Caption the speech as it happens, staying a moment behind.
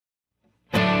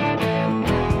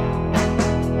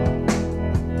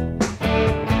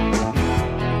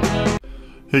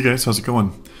Hey guys, how's it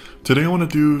going? Today I want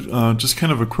to do just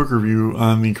kind of a quick review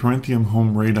on the Corentium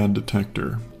Home Radon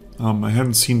Detector. I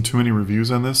hadn't seen too many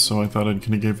reviews on this, so I thought I'd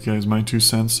kind of give you guys my 2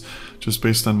 cents just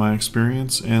based on my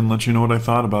experience and let you know what I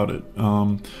thought about it.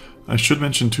 I should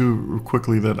mention too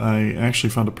quickly that I actually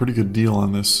found a pretty good deal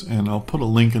on this, and I'll put a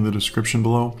link in the description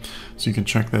below so you can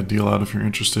check that deal out if you're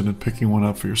interested in picking one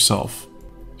up for yourself.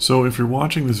 So if you're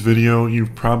watching this video,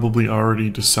 you've probably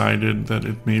already decided that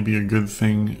it may be a good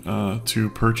thing to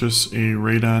purchase a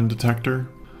radon detector.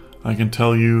 I can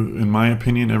tell you, in my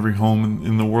opinion, every home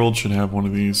in the world should have one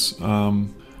of these.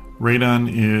 Radon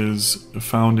is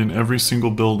found in every single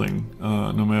building,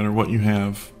 no matter what you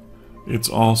have. It's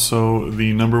also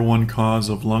the #1 cause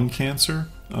of lung cancer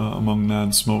among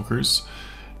non-smokers,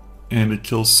 and it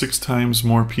kills 6 times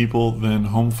more people than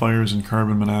home fires and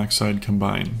carbon monoxide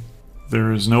combined.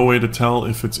 There is no way to tell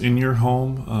if it's in your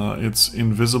home. It's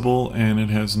invisible and it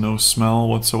has no smell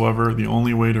whatsoever. The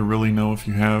only way to really know if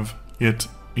you have it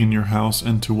in your house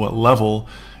and to what level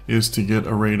is to get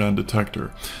a radon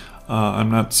detector.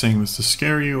 I'm not saying this to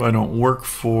scare you. I don't work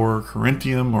for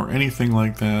Corentium or anything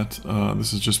like that.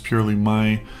 This is just purely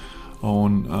my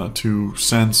own 2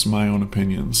 cents, my own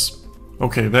opinions.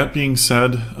 Okay, that being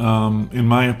said, in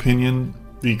my opinion,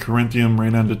 the Corentium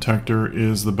radon detector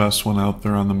is the best one out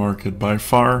there on the market by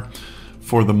far.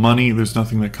 For the money, there's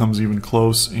nothing that comes even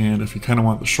close, and if you kind of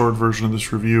want the short version of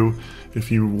this review,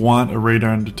 if you want a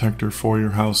radon detector for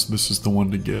your house, this is the one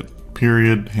to get.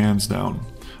 Period, hands down.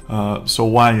 So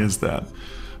why is that?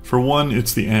 For one,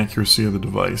 it's the accuracy of the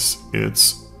device.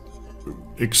 It's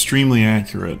extremely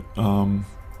accurate.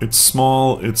 It's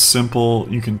small, it's simple,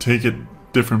 you can take it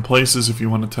different places if you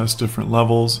want to test different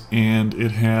levels, and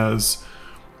it has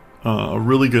a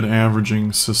really good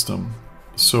averaging system.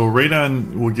 So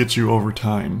radon will get you over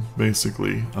time,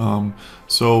 basically.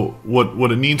 So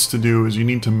what it needs to do is you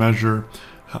need to measure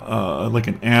like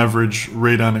an average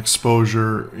radon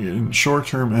exposure in short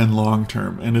term and long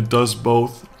term, and it does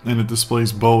both, and it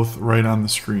displays both right on the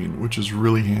screen, which is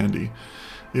really handy.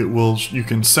 You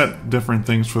can set different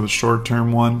things for the short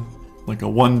term one, like a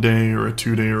 1 day or a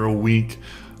 2 day or a week.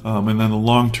 And then the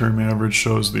long-term average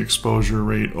shows the exposure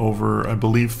rate over, I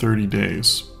believe, 30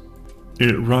 days.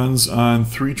 It runs on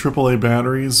 3 AAA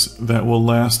batteries that will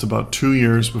last about 2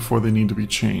 years before they need to be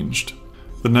changed.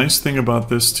 The nice thing about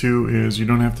this too is you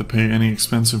don't have to pay any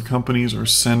expensive companies or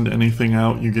send anything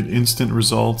out. You get instant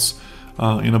results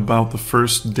in about the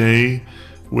first day.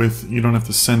 You don't have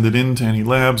to send it in to any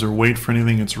labs or wait for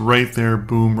anything. It's right there,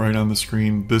 boom, right on the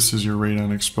screen. This is your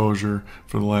radon exposure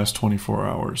for the last 24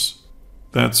 hours.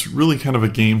 That's really kind of a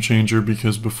game changer,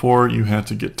 because before you had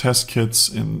to get test kits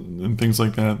and things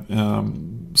like that,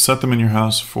 set them in your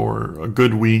house for a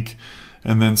good week,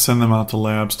 and then send them out to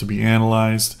labs to be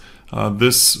analyzed.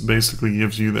 This basically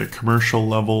gives you that commercial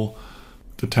level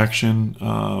detection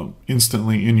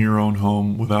instantly in your own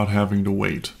home without having to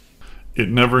wait. It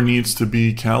never needs to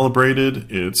be calibrated.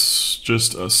 It's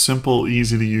just a simple,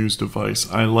 easy to use device.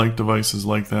 I like devices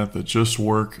like that just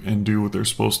work and do what they're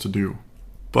supposed to do.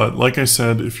 But like I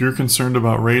said, if you're concerned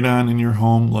about radon in your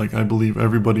home, like I believe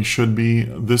everybody should be,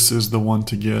 this is the one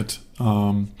to get.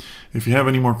 If you have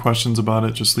any more questions about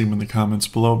it, just leave them in the comments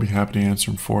below. I'll be happy to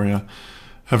answer them for you.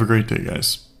 Have a great day,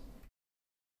 guys.